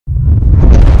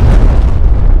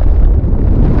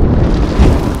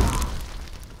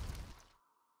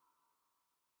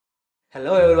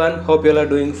Hello everyone, hope you all are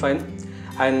doing fine.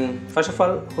 And first of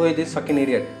all, who is this fucking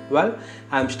idiot? Well,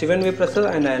 I am Steven V Prasad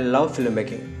and I love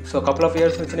filmmaking. So a couple of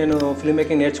years since I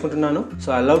filmmaking నేర్చుకుంటున్నాను. So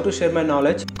I love to share my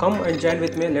knowledge. Come and join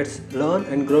with me. Let's learn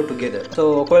and grow together. So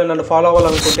ఒకవేళ నన్ను follow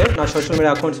అవ్వాలనుకుంటే నా social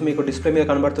media accounts మీకు display మీద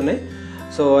కనబడుతున్నాయి.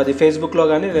 So అది ఫేస్బుక్లో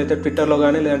కానీ లేదంటే ట్విట్టర్లో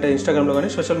కానీ లేదంటే ఇన్స్టాగ్రామ్లో కానీ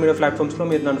సోషల్ మీడియా ప్లాట్ఫామ్స్లో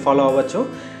మీరు నన్ను ఫాలో అవ్వచ్చు.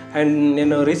 అండ్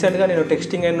నేను రీసెంట్గా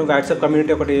టెక్స్టింగ్ అండ్ వాట్సాప్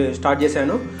కమ్యూనిటీ ఒకటి స్టార్ట్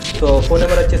చేశాను. సో ఫోన్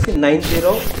నెంబర్ వచ్చేసి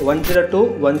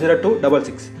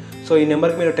 9010210266. సో ఈ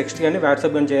నెంబర్కి మీరు టెక్స్ట్ కానీ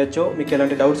వాట్సాప్ కానీ చేయొచ్చు. మీకు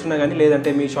ఎలాంటి డౌట్స్ ఉన్నా కానీ లేదంటే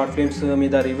మీ షార్ట్ ఫిల్మ్స్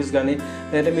మీద రివ్యూస్ కానీ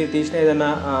లేదంటే మీరు తీసిన ఏదైనా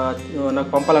నాకు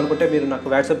పంపాలనుకుంటే మీరు నాకు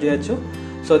వాట్సాప్ చేయొచ్చు.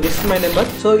 So this is my number.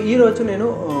 So ఈరోజు నేను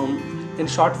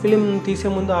షార్ట్ ఫిలిం తీసే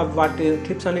ముందు వాటి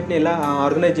క్లిప్స్ అన్నింటిని ఎలా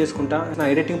ఆర్గనైజ్ చేసుకుంటా నా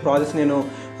ఎడిటింగ్ ప్రాసెస్ నేను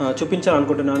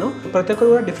చూపించాలనుకుంటున్నాను. ప్రతి ఒక్కరు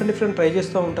కూడా డిఫరెంట్ ట్రై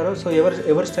చేస్తూ ఉంటారు. సో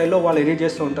ఎవరి స్టైల్లో వాళ్ళు ఎడిట్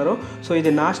చేస్తూ ఉంటారు. సో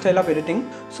ఇది నా స్టైల్ ఆఫ్ ఎడిటింగ్.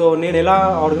 సో నేను ఎలా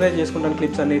ఆర్గనైజ్ చేసుకుంటాను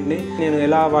క్లిప్స్ అన్నింటిని, నేను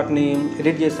ఎలా వాటిని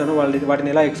ఎడిట్ చేస్తాను, వాటిని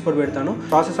ఎలా ఎక్స్పోర్ట్ పెడతాను,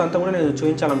 ప్రాసెస్ అంతా కూడా నేను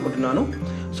చూపించాలనుకుంటున్నాను.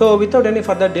 So without any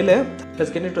further delay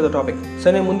let's get to the topic. So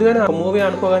నేను ముందుగానే ఒక మూవీ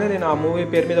అనుకోగానే నేను ఆ మూవీ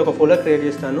పేరు మీద ఒక ఫోల్డర్ క్రియేట్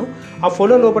చేస్తాను. ఆ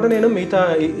ఫోల్డర్ లోపల నేను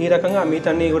ఈ రకంగా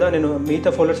మిగతా కూడా నేను మిగతా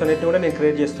ఫోల్డర్స్ అన్నిటిని కూడా నేను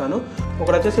క్రియేట్ చేస్తాను.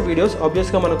 ఒకటి వచ్చేసి వీడియోస్,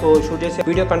 ఆబ్వియస్గా మనకు షూట్ చేసే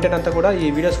వీడియో కంటెంట్ అంతా కూడా ఈ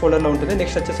వీడియోస్ ఫోల్డర్లో ఉంటుంది.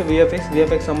 నెక్స్ట్ వచ్చేసి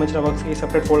విఎఫ్ఎక్స్ సంబంధించిన వర్క్స్కి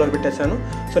సపరేట్ ఫోల్డర్ పెట్టేశాను.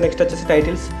 సో నెక్స్ట్ వచ్చేసి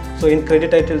titles, so in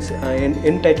credit titles,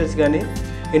 N titles కానీ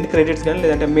ఎండ్ క్రెడిట్స్ కానీ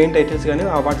లేదంటే మెయిన్ టైటిల్స్ కానీ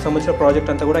వాటికి సంబంధించిన ప్రాజెక్ట్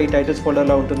అంతా కూడా ఈ టైటిల్స్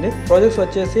ఫోల్డర్లో ఉంటుంది. ప్రాజెక్ట్స్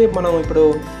వచ్చేసి మనం ఇప్పుడు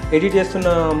ఎడిట్ చేస్తున్న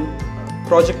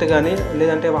ప్రాజెక్ట్ కానీ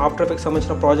లేదంటే ఆఫ్టర్ ఎఫెక్ట్స్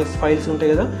సంబంధించిన ప్రాజెక్ట్స్ ఫైల్స్ ఉంటాయి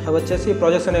కదా, అవి వచ్చేసి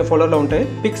ప్రాజెక్ట్స్ అనే ఫోల్డర్లో ఉంటాయి.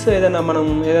 పిక్స్ మనం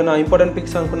ఏదైనా ఇంపార్టెంట్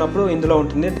పిక్స్ అనుకున్నప్పుడు ఇందులో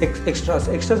ఉంటుంది. ఎక్స్ట్రాస్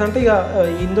అంటే ఇక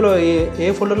ఇందులో ఏ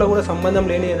ఫోల్డర్లో కూడా సంబంధం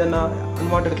లేని ఏదైనా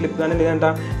అన్వాంటెడ్ క్లిప్ కానీ లేదంటే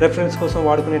రెఫరెన్స్ కోసం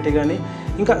వాడుకునేవి కానీ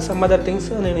ఇంకా సమ్ అదర్ థింగ్స్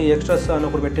నేను ఈ ఎక్స్ట్రాస్ అని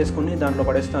ఒకటి పెట్టేసుకుని దాంట్లో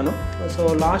పడేస్తాను. సో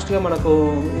లాస్ట్గా మనకు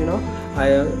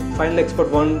ఫైనల్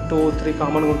ఎక్స్పోర్ట్ 1, 2, 3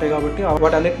 కామన్గా ఉంటాయి కాబట్టి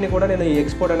వాటన్నిటిని కూడా నేను ఈ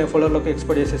ఎక్స్పోర్ట్ అనే ఫోల్డర్లోకి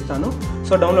ఎక్స్పోర్ట్ చేసేస్తాను.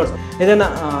 సో డౌన్లోడ్స్ ఏదైనా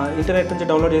ఇంటర్నెట్ నుంచి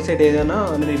డౌన్లోడ్ చేసేది ఏదైనా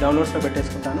నేను ఈ డౌన్లోడ్స్లో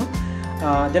పెట్టేసుకుంటాను.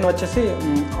 దెన్ వచ్చేసి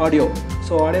ఆడియో.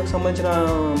 సో ఆడియోకి సంబంధించిన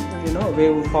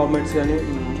వేవ్ ఫార్మాట్స్ కానీ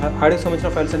ఆడియోకి సంబంధించిన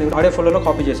ఫైల్స్ అన్ని ఆడియో ఫోల్డర్లో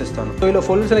కాపీ చేసేస్తాను. సో ఇలా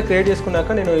ఫోల్డర్స్ అని క్రియేట్ చేసుకున్నాక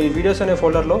నేను ఈ వీడియోస్ అనే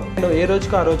ఫోల్డర్లో నేను ఏ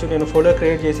రోజుకి ఆ రోజు నేను ఫోల్డర్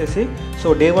క్రియేట్ చేసేసి సో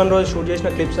డే 1 రోజు షూట్ చేసిన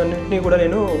క్లిప్స్ అన్నింటినీ కూడా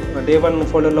నేను డే 1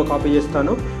 ఫోల్డర్లో కాపీ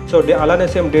చేస్తాను. సో అలానే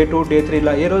సేమ్ డే 2, డే 3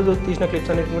 ఇలా ఏ రోజు తీసిన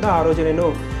క్లిప్స్ అన్నింటినీ కూడా ఆ రోజు నేను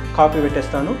కాపీ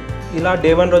పెట్టేస్తాను. ఇలా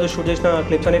డే 1 రోజు షూట్ చేసిన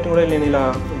క్లిప్స్ అన్నింటిని కూడా నేను ఇలా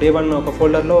డే 1 ఒక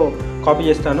ఫోల్డర్లో కాపీ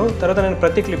చేస్తాను. తర్వాత నేను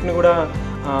ప్రతి క్లిప్ని కూడా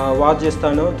వాచ్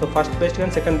చేస్తాను. సో ఫస్ట్ బెస్ట్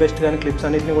కానీ సెకండ్ బెస్ట్ కానీ క్లిప్స్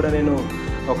అన్నింటినీ కూడా నేను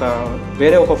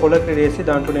వేరే ఒక ఫోల్డర్ క్రియేట్ చేసి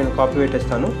దాంట్లో నేను కాపీ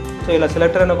పెట్టేస్తాను. సో ఇలా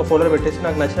సెలెక్టర్ అని ఒక ఫోల్డర్ పెట్టేసి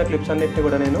నాకు నచ్చిన క్లిప్స్ అన్నింటినీ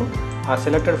కూడా నేను ఆ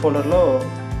సెలెక్టెడ్ ఫోల్డర్లో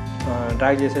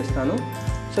డ్రాగ్ చేసేస్తాను.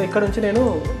 సో ఇక్కడ నుంచి నేను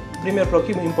ప్రీమియర్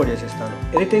ప్రోకి ఇంపోర్ట్ చేసేస్తాను.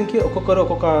 ఎడిటింగ్కి ఒక్కొక్కరు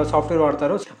ఒక్కొక్క సాఫ్ట్వేర్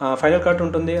వాడతారు. ఫైనల్ కట్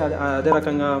ఉంటుంది, అదే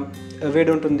రకంగా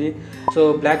వేడ్ ఉంటుంది. సో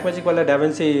బ్లాక్ మ్యాజిక్ వల్ల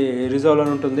డావెన్సీ రిజాల్వ్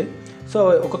అని ఉంటుంది. సో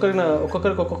ఒక్కొక్కరికి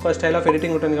ఒక్కొక్క స్టైల్ ఆఫ్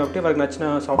ఎడిటింగ్ ఉంటుంది కాబట్టి వాళ్ళకి నచ్చిన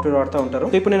సాఫ్ట్వేర్ వాడుతూ ఉంటారు.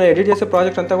 ఇప్పుడు నేను ఎడిట్ చేసే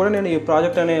ప్రాజెక్ట్ అంతా కూడా నేను ఈ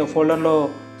ప్రాజెక్ట్ అనే ఫోల్డర్లో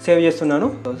సేవ్ చేస్తున్నాను.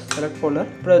 Select folder.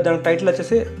 ఇప్పుడు దానికి టైటిల్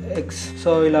వచ్చేసి ఎక్స్. సో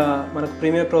ఇలా మనకు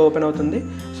ప్రీమియర్ ప్రో ఓపెన్ అవుతుంది.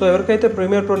 సో ఎవరికైతే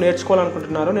ప్రీమియర్ ప్రో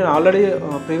నేర్చుకోవాలనుకుంటున్నారో నేను ఆల్రెడీ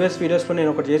ప్రీవియస్ వీడియోస్లో నేను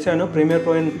ఒకటి చేశాను, ప్రీమియర్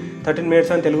ప్రో ఇన్ 13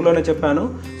 minutes అని తెలుగులోనే చెప్పాను.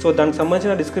 సో దానికి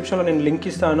సంబంధించిన డిస్క్రిప్షన్లో నేను లింక్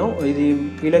ఇస్తాను. ఇది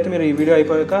వీలైతే మీరు ఈ వీడియో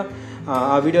అయిపోయాక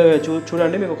ఆ వీడియో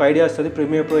చూడండి, మీకు ఒక ఐడియా వస్తుంది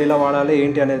ప్రీమియర్ ప్రో ఎలా వాడాలి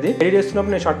ఏంటి అనేది. ఎడిట్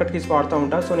చేస్తున్నప్పుడు నేను షార్ట్కట్ కీస్ వాడుతూ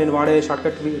ఉంటాను. సో నేను వాడే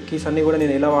షార్ట్కట్ కీస్ అన్నీ కూడా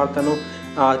నేను ఎలా వాడతాను,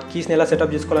 ఆ కీస్ని ఎలా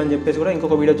సెటప్ చేసుకోవాలని చెప్పేసి కూడా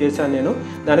ఇంకొక వీడియో చేశాను నేను.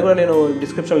 దాన్ని కూడా నేను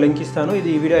డిస్క్రిప్షన్ లింక్ ఇస్తాను. ఇది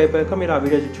ఈ వీడియో అయిపోయాక మీరు ఆ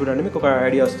వీడియో చూడండి, మీకు ఒక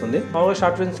ఐడియా వస్తుంది. మామూలుగా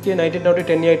షార్ట్ ఫిల్మ్స్కి 1920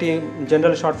 1080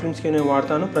 జనరల్ షార్ట్ ఫిల్మ్స్కి నేను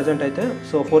వాడతాను ప్రజెంట్ అయితే.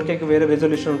 సో 4Kకి వేరే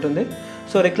రెజల్యూషన్ ఉంటుంది.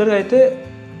 సో రెగ్యులర్గా అయితే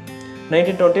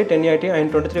 1920 1080 అండ్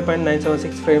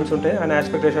 23.976 ఫ్రేమ్స్ ఉంటాయి. అండ్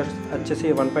ఆస్పెక్ట్ రేషియో వచ్చేసి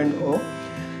 1.0.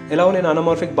 ఎలా నేను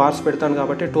అనమార్ఫిక్ బార్స్ పెడతాను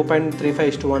కాబట్టి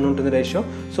 2.35:1 ఉంటుంది రేషియో.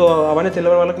 సో అవన్నీ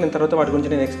తెలియని వాళ్ళకి నేను తర్వాత వాటి గురించి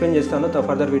నేను ఎక్స్ప్లెయిన్ చేస్తాను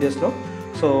ఫర్దర్ వీడియోస్లో.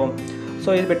 సో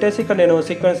ఇది పెట్టేసి ఇక్కడ నేను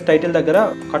సీక్వెన్స్ టైటిల్ దగ్గర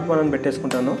కట్ 1 అని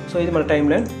పెట్టేసుకుంటాను. సో ఇది మన టైం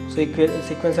లైన్. సో ఈ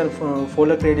సీక్వెన్స్ అని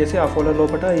ఫోల్డర్ క్రియేట్ చేసి ఆ ఫోల్డర్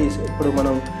లోపల ఇప్పుడు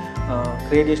మనం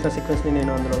క్రియేట్ చేసిన సీక్వెన్స్ని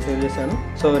నేను అందులో సేవ్ చేశాను.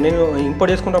 సో నేను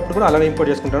ఇంపోర్ట్ చేసుకున్నప్పుడు కూడా అలానే ఇంపోర్ట్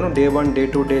చేసుకుంటాను, డే 1, డే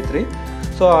 2, డే 3.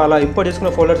 సో అలా ఇంపోర్ట్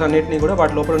చేసుకున్న ఫోల్డర్స్ అన్నింటినీ కూడా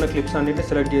వాటి లోపల ఉన్న క్లిప్స్ అన్నింటినీ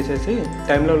సెలెక్ట్ చేసేసి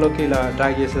టైమ్లైన్లోకి ఇలా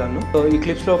డ్రాగ్ చేసేదాన్ని. సో ఈ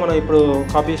క్లిప్స్లో మనం ఇప్పుడు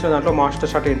కాపీ చేసిన దాంట్లో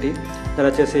మాస్టర్ షాట్ ఏంటి, దాని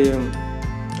వచ్చేసి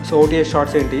సో ఓటీఎస్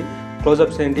షార్ట్స్ ఏంటి,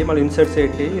 క్లోజప్స్ ఏంటి, మళ్ళీ ఇన్సర్ట్స్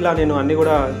ఏంటి, ఇలా నేను అన్నీ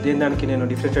కూడా దానికి నేను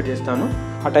డిఫరెన్షియేట్ చేస్తాను.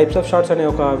 ఆ టైప్స్ ఆఫ్ షార్ట్స్ అనే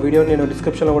ఒక వీడియో నేను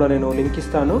డిస్క్రిప్షన్లో కూడా నేను లింక్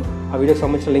ఇస్తాను, ఆ వీడియోకి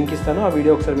సంబంధించిన లింక్ ఇస్తాను. ఆ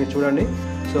వీడియో ఒకసారి మీరు చూడండి.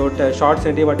 సో షార్ట్స్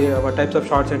ఏంటి, వాటి టైప్స్ ఆఫ్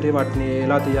షార్ట్స్ ఏంటి, వాటిని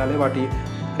ఎలా తీయాలి, వాటి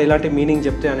ఎలాంటి మీనింగ్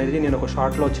చెప్తే అనేది నేను ఒక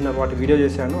షార్ట్లో వచ్చిన వాటి వీడియో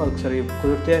చేశాను. అది ఒకసారి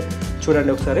కుదిరితే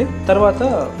చూడండి ఒకసారి. తర్వాత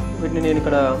వీటిని నేను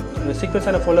ఇక్కడ సీక్వెన్స్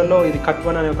అనే ఫోల్డర్లో ఇది కట్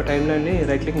 1 అనే ఒక టైం లైన్ని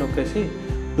రైట్ క్లిక్ నొక్కేసి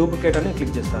డూప్లికేట్ అని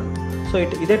క్లిక్ చేస్తాను. సో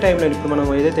ఇదే టైంలో ఇప్పుడు మనం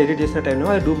ఏదైతే ఎడిట్ చేసిన టైంలో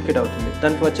అది డూప్లికేట్ అవుతుంది.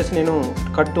 దానికి వచ్చేసి నేను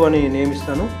కట్ అని నేమ్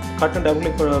ఇస్తాను. కట్ డబుల్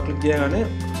క్లిక్ చేయగానే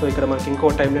సో ఇక్కడ మనకి ఇంకో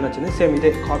టైం లైన్ వచ్చింది. సేమ్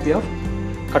ఇదే కాపీ ఆఫ్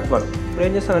కట్ 1. ఇప్పుడు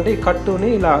ఏం చేస్తానంటే ఈ కట్టుని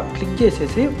ఇలా క్లిక్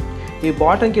చేసేసి ఈ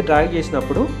బాటంకి డ్రాగ్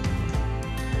చేసినప్పుడు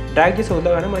డ్రాగ్ చేసి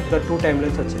వదలగానే మనకి ఇక్కడ 2 టైం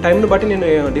లైన్స్ వచ్చాయి. టైంని బట్టి నేను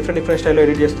డిఫరెంట్ స్టైల్లో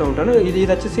ఎడిట్ చేస్తూ ఉంటాను. ఇది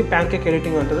వచ్చేసి ప్యాన్ కేక్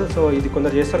ఎడిటింగ్ అంటారు. సో ఇది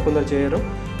కొందరు చేస్తారు, కొందరు చేయరు.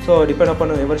 సో డిపెండ్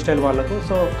అపాన్ ఎవరి స్టైల్ వాళ్ళకు.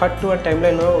 సో కట్ అండ్ టైం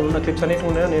లైన్లో ఉన్న క్లిప్స్ అన్నిటి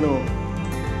కూడా నేను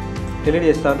డిలీట్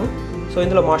చేస్తాను. సో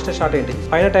ఇందులో మాస్టర్ షాట్ ఏంటి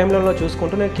పైన టైం లైన్లో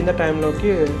చూసుకుంటూ నేను కింద టైంలోకి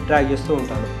డ్రాగ్ చేస్తూ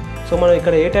ఉంటాను. సో మనం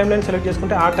ఇక్కడ ఏ టైం లైన్ సెలెక్ట్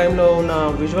చేసుకుంటే ఆ టైంలో ఉన్న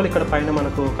విజువల్ ఇక్కడ పైన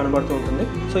మనకు కనబడుతూ ఉంటుంది.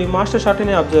 సో ఈ మాస్టర్ షాట్ని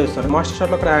నేను అబ్జర్వ్ చేస్తాను. మాస్టర్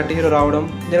షాట్లో అక్కడ యాంటీ హీరో రావడం,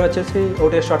 దెన్ వచ్చేసి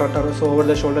ఓటే షాట్ అంటారు. So over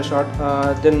the shoulder shot,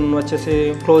 then వచ్చేసి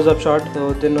క్లోజ్అప్ షాట్,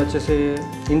 దెన్ వచ్చేసి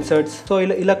ఇన్సర్ట్స్. సో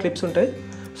ఇలా క్లిప్స్ ఉంటాయి.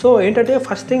 సో ఏంటంటే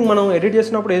ఫస్ట్ థింగ్ మనం ఎడిట్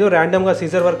చేసినప్పుడు ఏదో ర్యాండమ్గా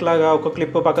సీజర్ వర్క్ లాగా ఒక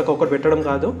క్లిప్ పక్కకు ఒకటి పెట్టడం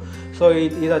కాదు. సో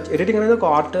ఇది ఎడిటింగ్ అనేది ఒక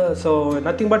ఆర్ట్. సో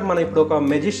నథింగ్ బట్ మనం ఇప్పుడు ఒక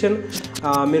మెజిషియన్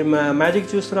మీరు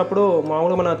మ్యాజిక్ చూస్తున్నప్పుడు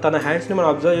మామూలుగా తన హ్యాండ్స్ని మనం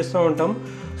అబ్జర్వ్ చేస్తూ ఉంటాం.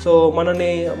 సో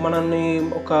మనల్ని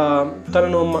ఒక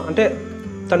అంటే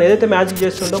తను ఏదైతే మ్యాజిక్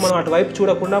చేస్తుండో మనం అటువైపు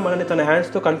చూడకుండా మనల్ని తన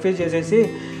హ్యాండ్స్తో కన్ఫ్యూజ్ చేసేసి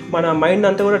మన మైండ్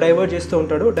అంతా కూడా డైవర్ట్ చేస్తూ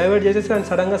ఉంటాడు. డైవర్ట్ చేసేసి ఆయన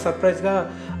సడన్గా సర్ప్రైజ్గా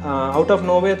అవుట్ ఆఫ్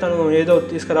నోవే తను ఏదో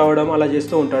తీసుకురావడం అలా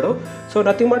చేస్తూ ఉంటాడు. సో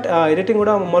నథింగ్ బట్ ఎడిటింగ్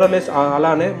కూడా మోరల్లెస్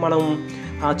అలానే మనం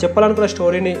చెప్పాలనుకున్న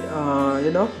స్టోరీని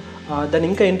దాన్ని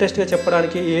ఇంకా ఇంట్రెస్ట్గా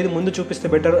చెప్పడానికి ఏది ముందు చూపిస్తే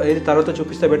బెటర్, ఏది తర్వాత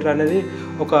చూపిస్తే బెటర్ అనేది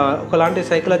ఒకలాంటి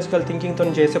సైకలాజికల్ థింకింగ్తో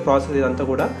చేసే ప్రాసెస్ ఇదంతా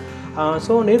కూడా.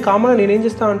 సో నేను ఏం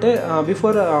చేస్తానంటే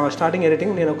బిఫోర్ స్టార్టింగ్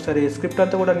ఎడిటింగ్ నేను ఒకసారి స్క్రిప్ట్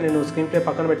అంతా కూడా నేను స్క్రీన్ ప్లే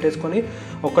పక్కన పెట్టేసుకొని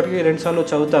 1-2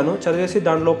 సార్లు చదివేసి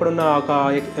దాని లోపల ఉన్న ఒక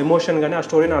ఎమోషన్ కానీ ఆ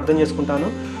స్టోరీని అర్థం చేసుకుంటాను.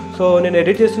 సో నేను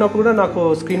ఎడిట్ చేస్తున్నప్పుడు కూడా నాకు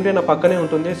స్క్రీన్ ప్లే నా పక్కనే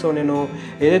ఉంటుంది. సో నేను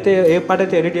ఏ పార్ట్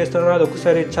అయితే ఎడిట్ చేస్తానో అది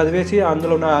ఒకసారి చదివేసి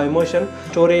అందులో ఉన్న ఎమోషన్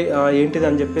స్టోరీ ఏంటిది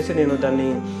అని చెప్పేసి నేను దాన్ని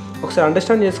ఒకసారి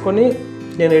అండర్స్టాండ్ చేసుకొని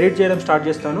నేను ఎడిట్ చేయడం స్టార్ట్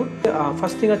చేస్తాను.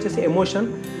 ఫస్ట్ థింగ్ వచ్చేసి ఎమోషన్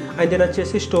అండ్ దెన్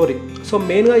వచ్చేసి స్టోరీ. సో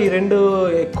మెయిన్గా ఈ 2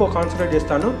 ఎక్కువ కాన్సన్ట్రేట్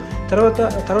చేస్తాను.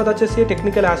 తర్వాత వచ్చేసి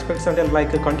టెక్నికల్ ఆస్పెక్ట్స్ అంటే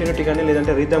లైక్ కంటిన్యూటీ కానీ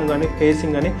లేదంటే రిథమ్ కానీ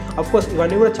పేసింగ్ కానీ అఫ్కోర్స్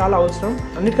ఇవన్నీ కూడా చాలా అవసరం.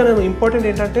 అన్నిటికన్నా ఇంపార్టెంట్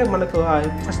ఏంటంటే మనకు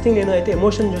ఫస్ట్ థింగ్ నేను అయితే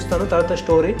ఎమోషన్ చూస్తాను, తర్వాత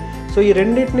స్టోరీ. సో ఈ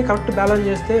రెండింటిని కరెక్ట్ బ్యాలెన్స్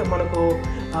చేస్తే మనకు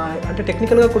అంటే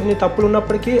టెక్నికల్గా కొన్ని తప్పులు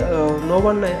ఉన్నప్పటికీ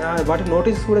వాటిని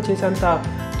నోటీస్ కూడా చేసేంత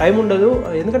టైం ఉండదు.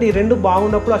 ఎందుకంటే ఈ 2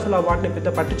 బాగున్నప్పుడు అసలు వాటిని పెద్ద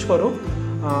పట్టించుకోరు.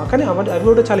 కానీ అవి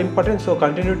కూడా చాలా ఇంపార్టెంట్. సో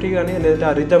కంటిన్యూటీ కానీ లేదా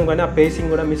ఆ రిథమ్ కానీ ఆ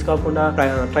పేసింగ్ కూడా మిస్ కాకుండా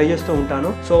ట్రై చేస్తూ ఉంటాను.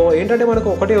 సో ఏంటంటే మనకు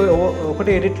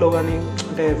ఒకటి ఎడిట్లో కానీ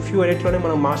అంటే ఫ్యూ ఎడిట్లోనే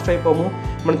మనం మాస్టర్ అయిపోము.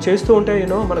 మనం చేస్తూ ఉంటే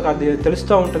మనకు అది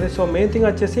తెలుస్తూ ఉంటుంది. సో మెయిన్ థింగ్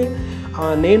వచ్చేసి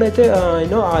నేనైతే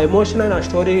ఆ ఎమోషన్ అండ్ ఆ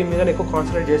స్టోరీ మీద ఎక్కువ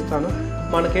కాన్సన్ట్రేట్ చేస్తాను.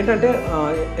 మనకేంటంటే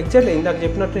ఎగ్జాక్ట్లీ ఇందాక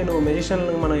చెప్పినట్టు నేను మెజిషియన్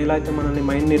మనం ఎలా అయితే మనల్ని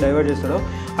మైండ్ని డైవర్ట్ చేస్తాడో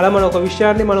అలా మనం ఒక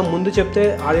విషయాన్ని మనం ముందు చెప్తే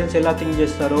ఆడియన్స్ ఎలా థింక్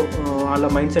చేస్తారో, వాళ్ళ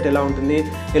మైండ్ సెట్ ఎలా ఉంటుంది,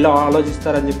 ఎలా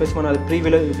ఆలోచిస్తారని చెప్పేసి మనం అది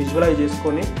విజువలైజ్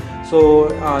చేసుకొని సో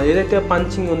ఏదైతే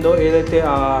పంచింగ్ ఉందో, ఏదైతే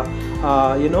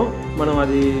మనం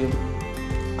అది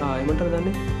ఏమంటారు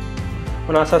దాన్ని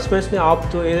మనం ఆ సస్పెన్స్ని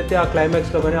ఆపుతూ ఏదైతే ఆ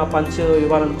క్లైమాక్స్లో కానీ ఆ పంచ్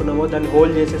ఇవ్వాలనుకున్నామో దాన్ని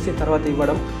హోల్డ్ చేసేసి తర్వాత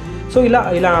ఇవ్వడం. సో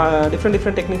ఇలా డిఫరెంట్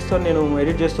టెక్నిక్స్తో నేను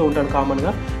ఎడిట్ చేస్తూ ఉంటాను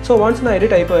కామన్గా. సో వన్స్ నా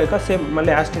ఎడిట్ అయిపోయాక సేమ్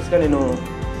మళ్ళీ యాస్టిక్స్గా నేను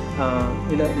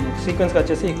ఇలా సీక్వెన్స్కి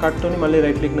వచ్చేసి ఈ కట్ని మళ్ళీ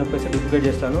రైట్ క్లిక్ నొప్పేసి డూప్లికేట్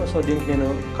చేస్తాను. సో దీనికి నేను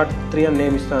కట్ 3 అని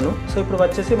నేమ్ ఇస్తాను. సో ఇప్పుడు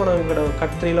వచ్చేసి మనం ఇక్కడ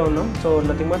కట్ 3లో ఉన్నాం. సో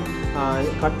నథింగ్ బట్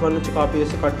కట్ 1 నుంచి కాపీ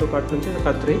చేసి కట్ 2, కట్ నుంచి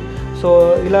కట్ 3. సో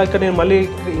ఇలా ఇక్కడ నేను మళ్ళీ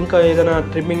ఇంకా ఏదైనా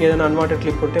ట్రిమ్మింగ్ ఏదైనా అన్వాంటెడ్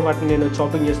క్లిప్ ఉంటే వాటిని నేను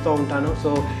చాపింగ్ చేస్తూ ఉంటాను.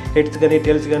 సో హెడ్స్ కానీ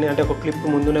టేల్స్ కానీ అంటే ఒక క్లిప్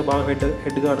ముందునే బాగా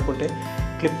హెడ్గా అనుకుంటే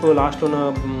క్లిప్ లాస్ట్లో ఉన్న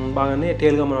బాగానే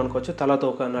టేల్గా మనం అనుకోవచ్చు,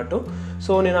 తలతోక అన్నట్టు.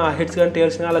 సో నేను ఆ హెడ్స్ కానీ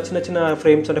టేల్స్ కానీ అలా చిన్న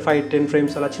ఫ్రేమ్స్ అంటే 5-10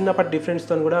 ఫ్రేమ్స్ అలా చిన్నపాటి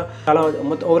డిఫరెన్స్తో కూడా చాలా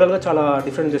మొత్తం ఓవరాల్గా చాలా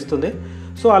డిఫరెన్స్ ఇస్తుంది.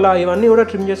 సో అలా ఇవన్నీ కూడా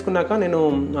ట్రిమ్ చేసుకున్నాక నేను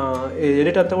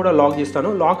ఎడిట్ అంతా కూడా లాక్ చేస్తాను.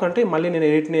 లాక్ అంటే మళ్ళీ నేను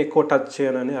ఎడిట్ని ఎక్కువ టచ్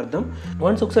చేయనని అర్థం.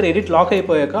 వన్స్ ఒకసారి ఎడిట్ లాక్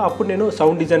అయిపోయాక అప్పుడు నేను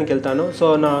సౌండ్ డిజైన్కి వెళ్తాను. సో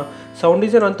నా సౌండ్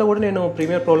డిజైన్ అంతా కూడా నేను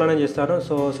ప్రీమియర్ ప్రోలోనే చేస్తాను.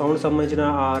 సో సౌండ్ సంబంధించిన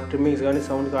ఆ ట్రిమ్మింగ్స్ కానీ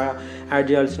సౌండ్ యాడ్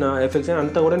చేయాల్సిన ఎఫెక్ట్స్ కానీ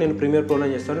అంతా కూడా నేను ప్రీమియర్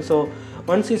ప్రోలోనే చేస్తాను. సో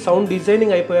వన్స్ ఈ సౌండ్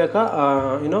డిజైనింగ్ అయిపోయాక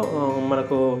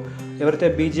మనకు ఎవరైతే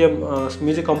బీజిఎం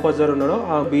మ్యూజిక్ కంపోజర్ ఉన్నాడో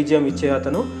ఆ బీజిఎం ఇచ్చే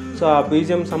అతను, సో ఆ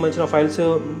బీజిఎం సంబంధించిన ఫైల్స్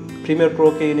ప్రీమియర్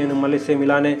ప్రోకి నేను మళ్ళీ సేమ్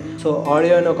ఇలానే సో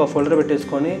ఆడియో అని ఒక ఫోల్డర్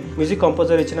పెట్టేసుకొని మ్యూజిక్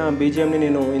కంపోజర్ ఇచ్చిన బీజిఎంని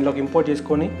నేను ఇందులోకి ఇంపోర్ట్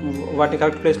చేసుకొని వాటిని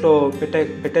కరెక్ట్ ప్లేస్లో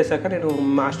పెట్టేశాక నేను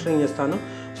మాస్టరింగ్ చేస్తాను.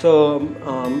 సో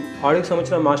ఆడియోకి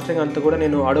సంబంధించిన మాస్టరింగ్ అంతా కూడా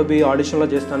నేను అడోబీ ఆడిషన్లో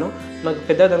చేస్తాను. నాకు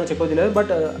పెద్ద దానికి చెప్పేది లేదు,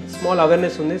 బట్ స్మాల్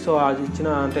అవేర్నెస్ ఉంది. సో అది ఇచ్చిన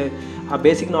అంటే ఆ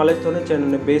బేసిక్ నాలెడ్జ్తోనే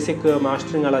నేను బేసిక్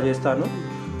మాస్టరింగ్ అలా చేస్తాను.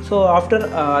 సో ఆఫ్టర్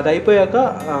అది అయిపోయాక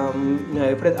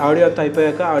ఎప్పుడైతే ఆడియో అంతా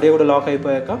అయిపోయాక ఆడియో కూడా లాక్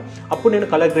అయిపోయాక అప్పుడు నేను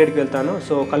కలర్ గ్రేడ్కి వెళ్తాను.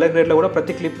 సో కలర్ గ్రేడ్లో కూడా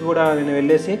ప్రతి క్లిప్ కూడా నేను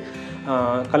వెళ్ళేసి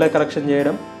కలర్ కరెక్షన్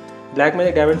చేయడం, బ్లాక్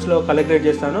మ్యాజిక్ డైమండ్స్లో కలర్ గ్రేడ్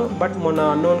చేస్తాను. బట్ మొన్న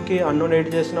అన్నోన్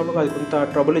ఎడిట్ చేసినప్పుడు అది కొంత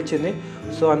ట్రబుల్ ఇచ్చింది.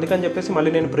 సో అందుకని చెప్పేసి మళ్ళీ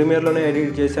నేను ప్రీమియర్లోనే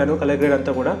ఎడిట్ చేశాను కలర్ గ్రేడ్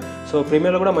అంతా కూడా. సో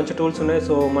ప్రీమియర్లో కూడా మంచి టూల్స్ ఉన్నాయి.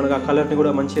 సో మనకు ఆ కలర్ని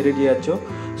కూడా మంచి ఎడిట్ చేయొచ్చు.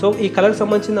 సో ఈ కలర్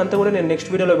సంబంధించింది అంతా కూడా నేను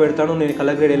నెక్స్ట్ వీడియోలో పెడతాను, నేను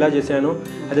కలర్ గ్రేడ్ ఎలా చేశాను.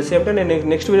 అట్ ద సేమ్ టైం నేను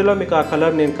నెక్స్ట్ వీడియోలో మీకు ఆ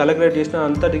కలర్ నేను కలర్ గ్రేడ్ చేసిన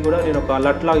అంతటి కూడా నేను ఒక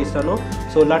లట్ లాగా ఇస్తాను.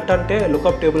 సో లట్ అంటే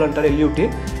లుకప్ టేబుల్ అంటారు, LUT.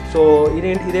 సో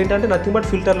ఇదేంటంటే నథింగ్ బట్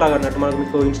ఫిల్టర్ లాగా అన్నట్టు, మనకు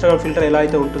మీకు ఇన్స్టాగ్రామ్ ఫిల్టర్ ఎలా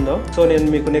అయితే ఉంటుందో. సో నేను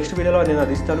మీకు నెక్స్ట్ వీడియోలో నేను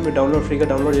అది ఇస్తాను, మీరు ఫ్రీగా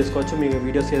డౌన్లోడ్ చేసుకోవచ్చు. మీ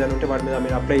వీడియోస్ ఏదైనా ఉంటే వాటి మీద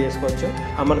మీరు అప్లై చేసుకోవచ్చు.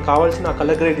 మనకు కావాల్సిన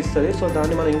కలర్ గ్రేడ్ ఇస్తుంది. సో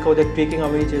దాన్ని మనం ఇంకా ఉదయం ట్వీకింగ్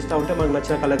అవి చేస్తూ ఉంటే మనకు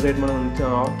నచ్చిన కలర్ గ్రేడ్ మనం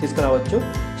తీసుకురావచ్చు.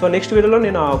 సో నెక్స్ట్ వీడియోలో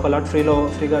నేను ఒక లట్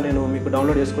ఫ్రీగా నేను మీకు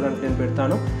డౌన్లోడ్ చేసుకోవడానికి నేను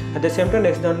పెడతాను. At the same time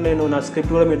next దాంట్లో నేను నా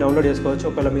స్క్రిప్ట్ కూడా మీరు డౌన్లోడ్ చేసుకోవచ్చు.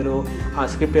 ఒకవేళ మీరు ఆ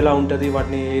స్క్రిప్ట్ ఎలా ఉంటుంది,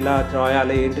 వాటిని ఎలా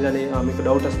రాయాలి ఏంటిదని మీకు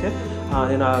డౌట్ వస్తే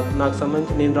నాకు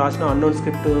సంబంధించి నేను రాసిన అన్నోన్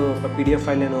స్క్రిప్ట్ ఒక PDF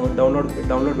ఫైల్ నేను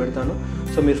డౌన్లోడ్ పెడతాను.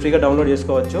 సో మీరు ఫ్రీగా డౌన్లోడ్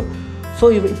చేసుకోవచ్చు. సో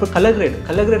ఇప్పుడు కలర్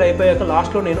గ్రేడ్ అయిపోయాక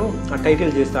లాస్ట్లో నేను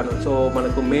టైటిల్ చేస్తాను. సో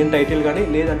మనకు మెయిన్ టైటిల్ కానీ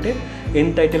లేదంటే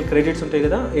ఎండ్ టైటిల్ క్రెడిట్స్ ఉంటాయి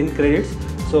కదా, ఎండ్ క్రెడిట్స్.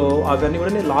 సో అవన్నీ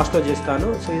కూడా నేను లాస్ట్లో చేస్తాను.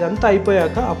 సో ఇదంతా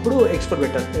అయిపోయాక అప్పుడు ఎక్స్పోర్ట్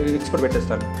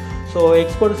పెట్టేస్తాను. సో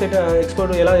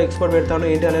ఎక్స్పోర్ట్ ఎలా ఎక్స్పోర్ట్ పెడతాను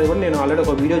ఏంటి అనేది కూడా నేను ఆల్రెడీ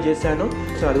ఒక వీడియో చేశాను.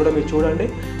 సో అది కూడా మీరు చూడండి.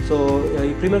 సో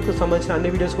ఈ ప్రీమియర్కి సంబంధించిన అన్ని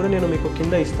వీడియోస్ కూడా నేను మీకు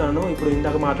కింద ఇస్తాను. ఇప్పుడు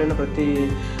ఇందాక మాట్లాడిన ప్రతి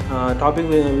టాపిక్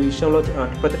విషయంలో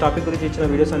ప్రతి టాపిక్ గురించి ఇచ్చిన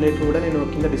వీడియోస్ అన్నిటి కూడా నేను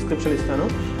కింద డిస్క్రిప్షన్ ఇస్తాను.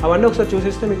 అవన్నీ ఒకసారి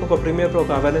చూసిస్తే మీకు ఒక ప్రీమియర్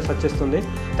ఒక అవేర్నెస్ వచ్చేస్తుంది.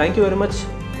 Thank you very much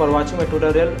for watching my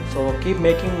tutorial. So keep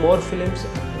making more films.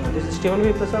 This is Steven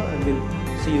V Prasad and we'll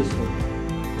see you soon.